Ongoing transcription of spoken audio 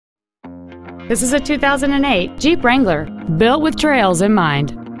This is a 2008 Jeep Wrangler, built with trails in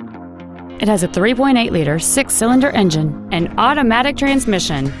mind. It has a 3.8-liter six-cylinder engine, an automatic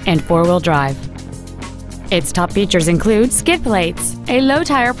transmission, and four-wheel drive. Its top features include skid plates, a low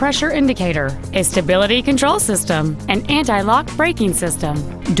tire pressure indicator, a stability control system, an anti-lock braking system,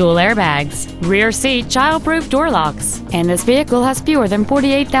 dual airbags, rear seat child-proof door locks, and this vehicle has fewer than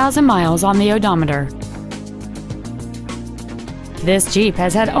 48,000 miles on the odometer. This Jeep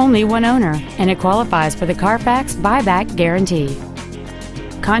has had only one owner, and it qualifies for the Carfax buyback guarantee.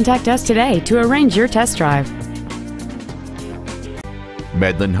 Contact us today to arrange your test drive.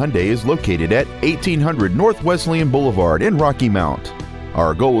 Medlin Hyundai is located at 1800 North Wesleyan Boulevard in Rocky Mount.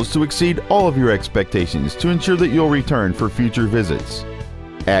 Our goal is to exceed all of your expectations to ensure that you'll return for future visits.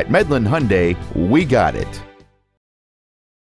 At Medlin Hyundai, we got it.